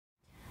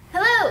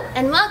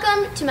and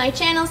welcome to my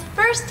channel's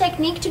first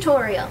technique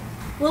tutorial.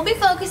 We'll be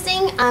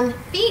focusing on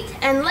feet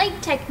and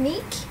leg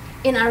technique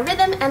in our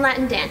rhythm and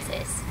Latin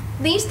dances.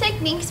 These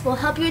techniques will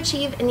help you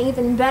achieve an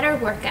even better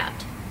workout.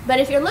 But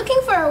if you're looking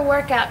for a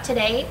workout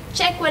today,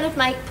 check one of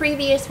my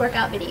previous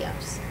workout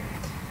videos.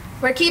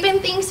 We're keeping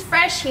things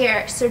fresh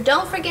here, so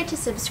don't forget to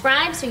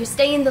subscribe so you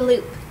stay in the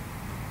loop.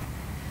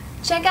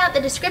 Check out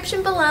the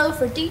description below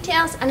for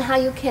details on how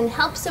you can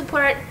help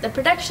support the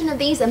production of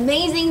these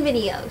amazing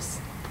videos.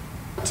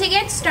 To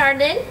get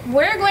started,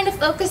 we're going to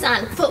focus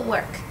on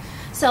footwork.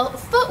 So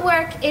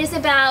footwork is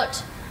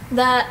about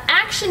the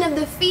action of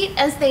the feet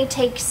as they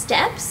take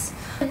steps.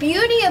 The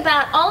beauty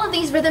about all of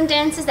these rhythm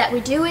dances that we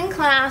do in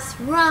class,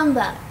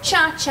 rumba,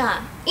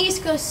 cha-cha,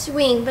 East Coast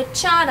swing,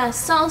 bachata,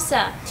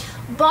 salsa,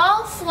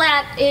 ball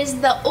flat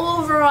is the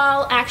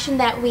overall action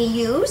that we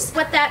use.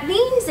 What that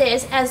means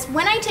is, as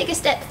when I take a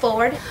step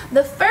forward,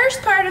 the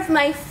first part of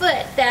my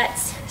foot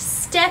that's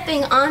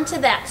stepping onto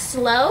that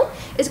slow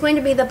is going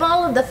to be the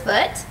ball of the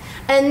foot,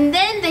 and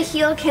then the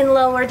heel can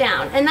lower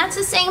down. And that's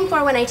the same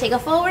for when I take a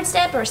forward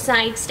step or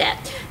side step.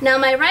 Now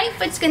my right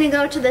foot's going to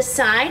go to the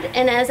side,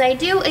 and as I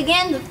do,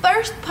 again, the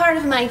first part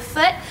of my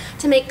foot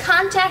to make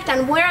contact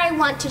on where I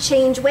want to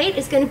change weight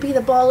is going to be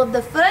the ball of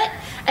the foot,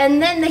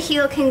 and then the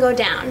heel can go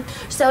down.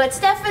 So it's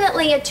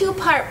definitely a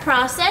two-part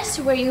process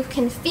where you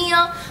can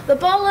feel the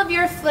ball of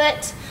your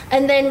foot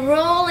and then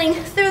rolling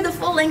through the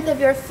full length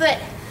of your foot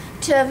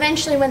to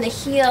eventually when the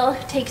heel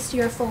takes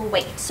your full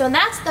weight. So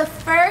that's the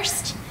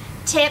first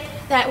tip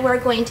that we're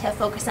going to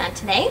focus on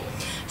today.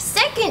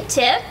 Second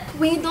tip,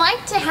 we'd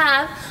like to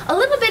have a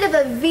little bit of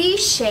a V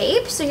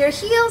shape, so your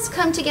heels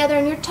come together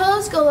and your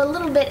toes go a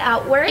little bit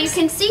outward. You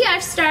can see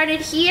I've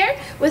started here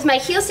with my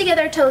heels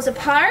together, toes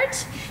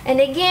apart, and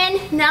again,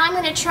 now I'm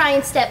going to try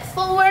and step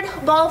forward,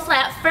 ball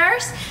flat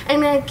first,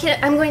 and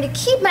I'm going to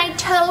keep my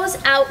toes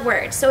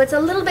outward, so it's a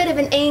little bit of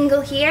an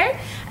angle here,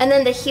 and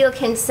then the heel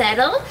can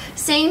settle.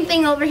 Same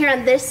thing over here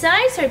on this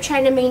side, so I'm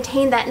trying to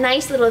maintain that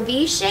nice little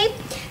V shape.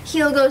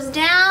 Heel goes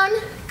down,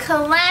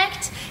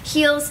 collect,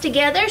 heels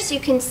together so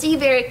you can see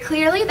very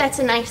clearly. That's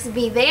a nice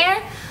V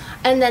there.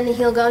 And then the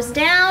heel goes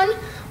down,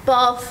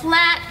 ball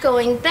flat,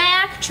 going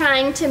back,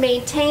 trying to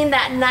maintain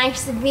that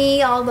nice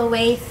V all the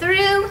way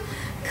through.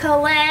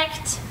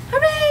 Collect.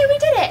 Hooray, we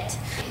did it!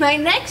 My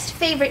next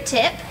favorite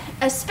tip,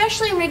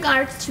 especially in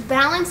regards to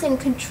balance and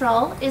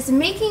control, is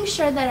making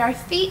sure that our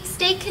feet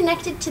stay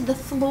connected to the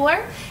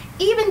floor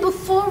even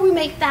before we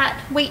make that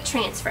weight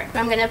transfer.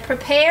 I'm going to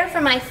prepare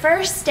for my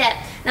first step.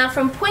 Now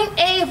from point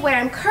A of where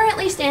I'm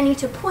currently standing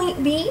to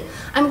point B,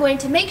 I'm going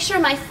to make sure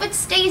my foot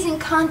stays in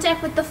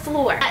contact with the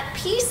floor. That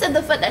piece of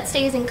the foot that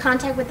stays in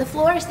contact with the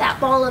floor is that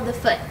ball of the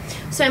foot.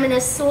 So I'm going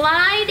to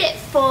slide it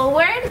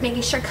forward,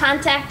 making sure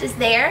contact is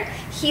there.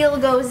 Heel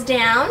goes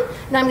down.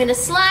 And I'm going to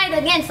slide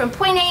again from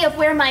point A of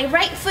where my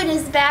right foot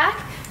is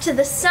back to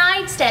the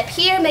side step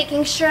here,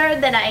 making sure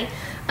that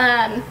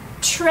I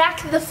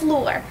track the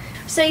floor.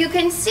 So you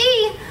can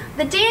see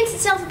the dance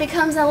itself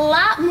becomes a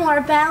lot more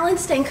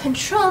balanced and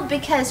controlled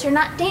because you're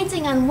not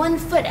dancing on one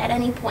foot at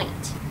any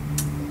point.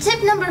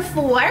 Tip number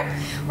 4,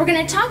 we're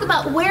going to talk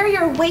about where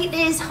your weight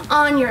is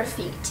on your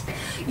feet.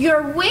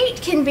 Your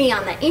weight can be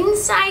on the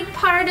inside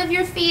part of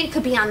your feet, it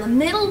could be on the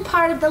middle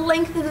part of the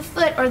length of the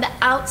foot, or the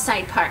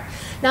outside part.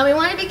 Now we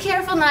want to be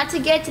careful not to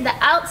get to the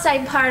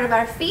outside part of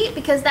our feet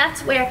because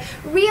that's where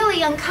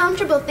really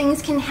uncomfortable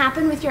things can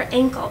happen with your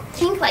ankle.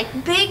 Think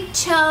like big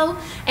toe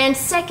and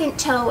second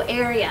toe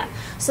area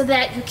so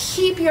that you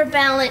keep your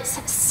balance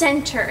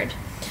centered.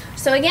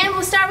 So again,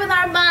 we'll start with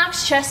our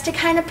box just to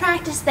kind of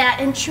practice that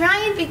and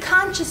try and be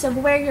conscious of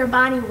where your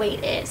body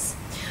weight is.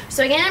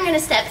 So again, I'm going to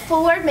step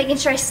forward, making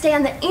sure I stay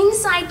on the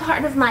inside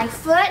part of my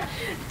foot.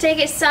 Take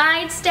a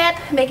side step,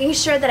 making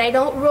sure that I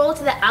don't roll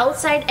to the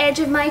outside edge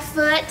of my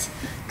foot.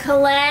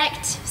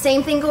 Collect,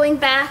 same thing going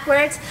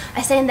backwards.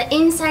 I stay on the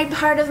inside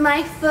part of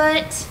my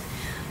foot.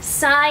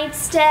 Side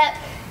step,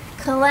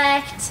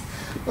 collect.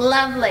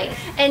 Lovely.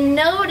 And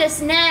notice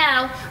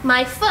now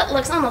my foot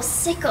looks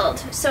almost sickled,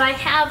 so I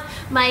have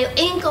my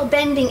ankle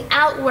bending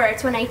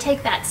outwards when I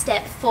take that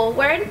step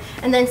forward.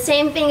 And then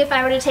same thing if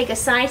I were to take a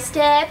side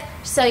step.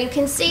 So you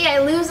can see I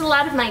lose a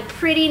lot of my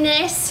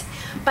prettiness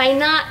by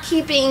not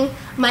keeping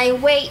my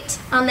weight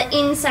on the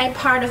inside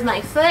part of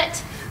my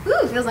foot.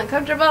 Ooh, feels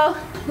uncomfortable.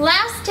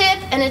 Last tip,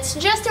 and it's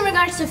just in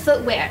regards to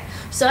footwear.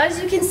 So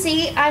as you can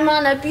see, I'm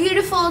on a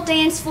beautiful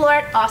dance floor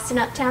at Austin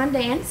Uptown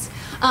Dance.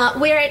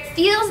 Where it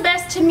feels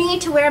best to me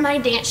to wear my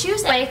dance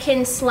shoes, I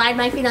can slide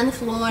my feet on the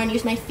floor and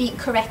use my feet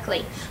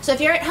correctly. So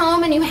if you're at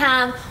home and you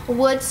have a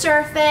wood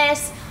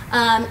surface,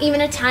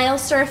 even a tile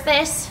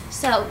surface,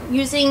 so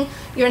using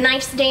your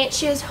nice dance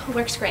shoes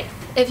works great.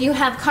 If you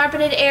have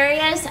carpeted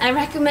areas, I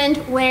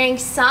recommend wearing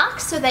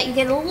socks so that you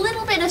get a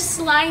little bit of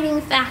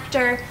sliding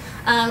factor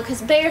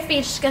because bare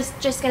feet is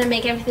just going to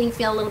make everything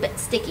feel a little bit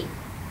sticky.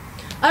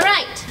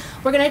 Alright,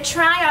 we're going to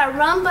try our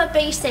rumba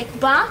basic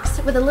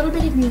box with a little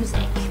bit of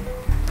music.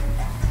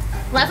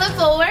 Left foot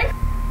forward.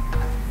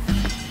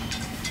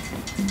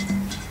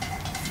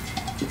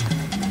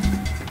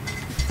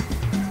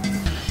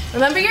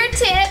 Remember your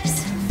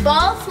tips.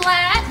 ball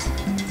flat.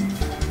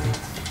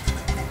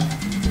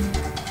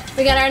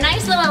 We got our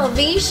nice little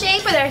V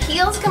shape with our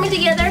heels coming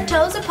together,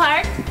 toes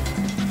apart.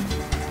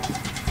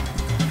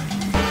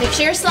 Make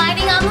sure you're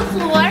sliding on the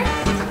floor.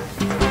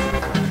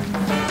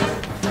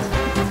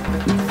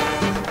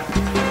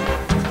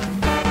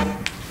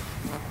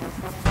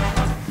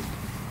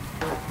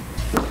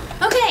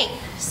 Okay,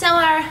 so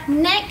our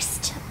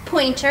next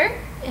pointer,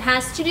 it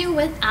has to do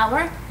with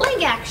our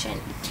leg action.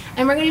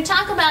 And we're going to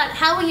talk about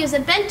how we use a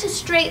bent to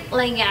straight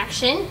leg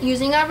action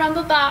using our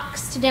rumba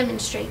box to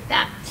demonstrate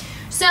that.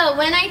 So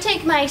when I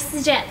take my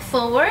step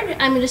forward,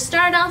 I'm going to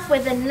start off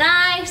with a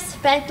nice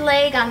bent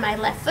leg on my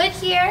left foot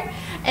here.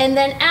 And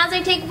then as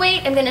I take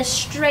weight, I'm going to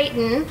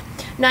straighten.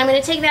 Now I'm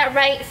going to take that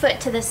right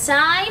foot to the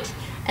side.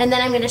 And then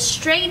I'm going to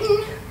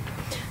straighten,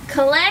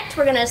 collect.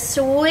 We're going to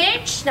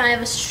switch. Now I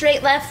have a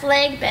straight left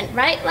leg, bent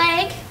right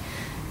leg.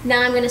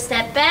 Now I'm going to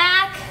step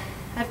back.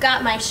 I've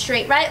got my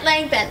straight right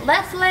leg, bent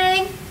left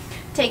leg.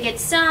 Take it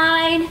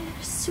side,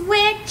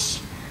 switch,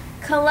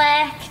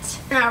 collect.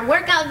 In our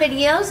workout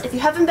videos, if you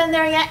haven't been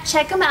there yet,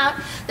 check them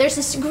out. There's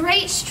this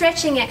great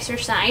stretching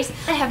exercise.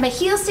 I have my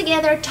heels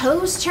together,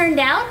 toes turned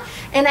out,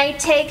 and I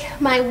take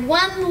my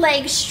one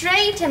leg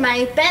straight and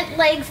my bent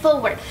leg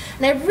forward.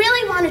 And I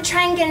really want to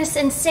try and get a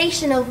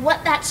sensation of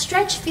what that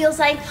stretch feels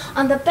like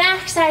on the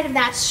back side of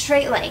that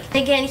straight leg.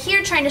 Again,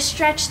 here trying to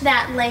stretch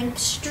that leg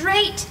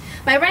straight,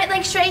 my right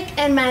leg straight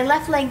and my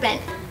left leg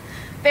bent.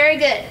 Very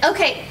good.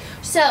 Okay,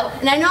 so,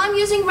 and I know I'm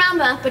using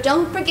rumba, but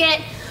don't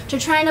forget to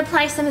try and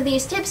apply some of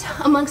these tips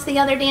amongst the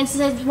other dances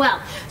as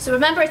well. So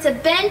remember, it's a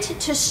bent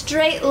to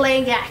straight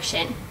leg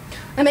action.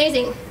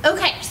 Amazing.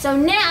 Okay, so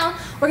now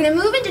we're going to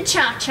move into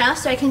cha-cha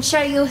so I can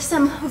show you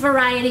some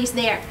varieties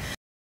there.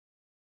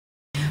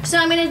 So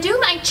I'm going to do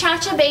my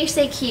cha-cha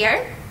basic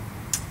here.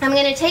 I'm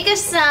going to take a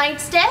side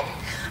step.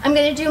 I'm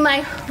going to do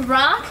my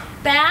rock,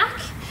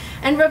 back,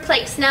 and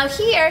replace. Now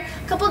here,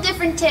 a couple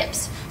different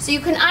tips. So you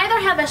can either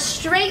have a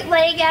straight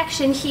leg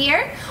action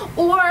here,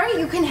 or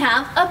you can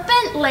have a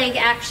bent leg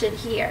action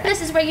here.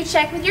 This is where you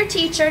check with your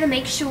teacher to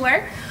make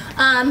sure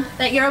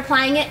that you're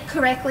applying it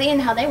correctly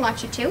and how they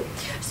want you to.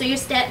 So you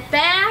step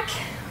back,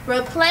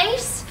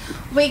 replace,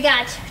 we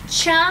got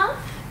cha,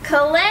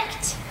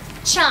 collect,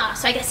 cha.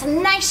 So I got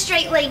some nice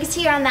straight legs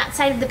here on that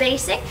side of the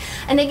basic.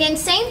 And again,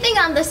 same thing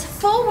on this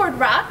forward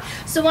rock.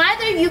 So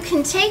either you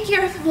can take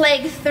your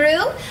leg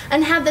through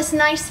and have this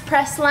nice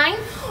press line,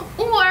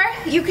 or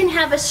you can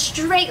have a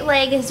straight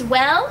leg as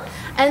well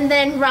and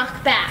then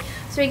rock back.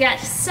 So we got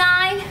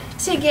side,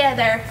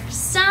 together,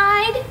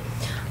 side,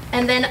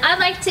 and then I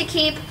like to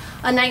keep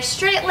a nice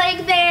straight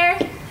leg there,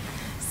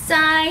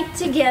 side,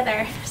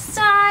 together,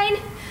 side,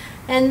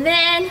 and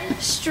then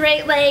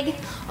straight leg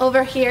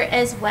over here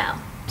as well.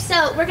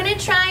 So we're going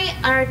to try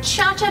our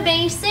cha-cha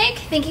basic,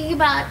 thinking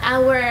about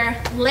our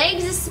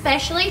legs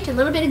especially, to a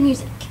little bit of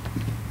music.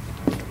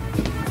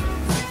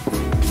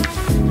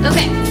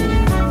 Okay,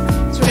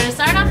 so we're going to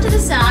start off to the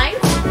side,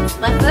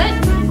 left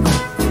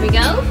foot, here we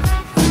go.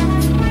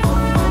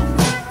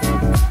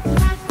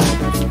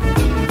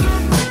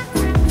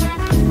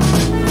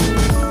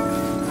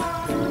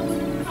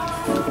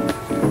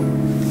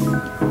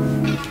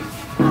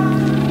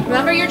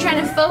 Remember, you're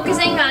trying to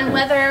focusing on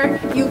whether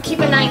you keep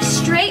a nice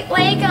straight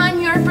leg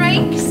on your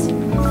breaks,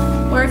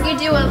 or if you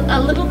do a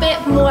little bit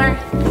more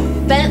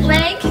bent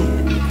leg.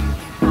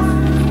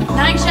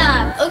 Nice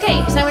job.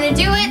 Okay, so I'm going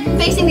to do it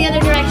facing the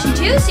other direction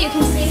too, so you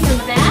can see from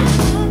the back.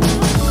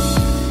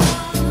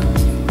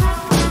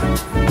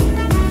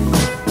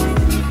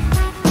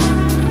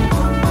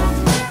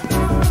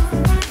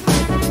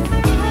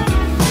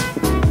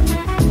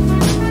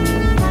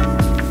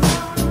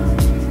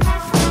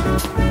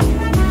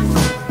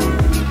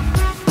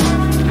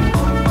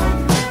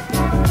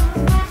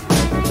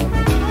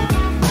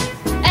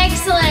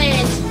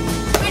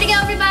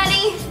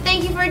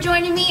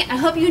 Joining me. I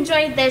hope you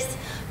enjoyed this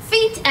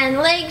feet and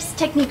legs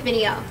technique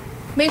video.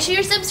 Make sure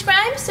you're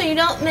subscribed so you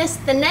don't miss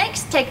the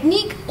next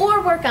technique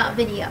or workout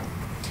video.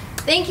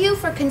 Thank you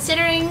for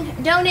considering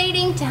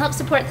donating to help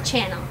support the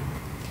channel.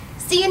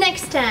 See you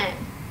next time.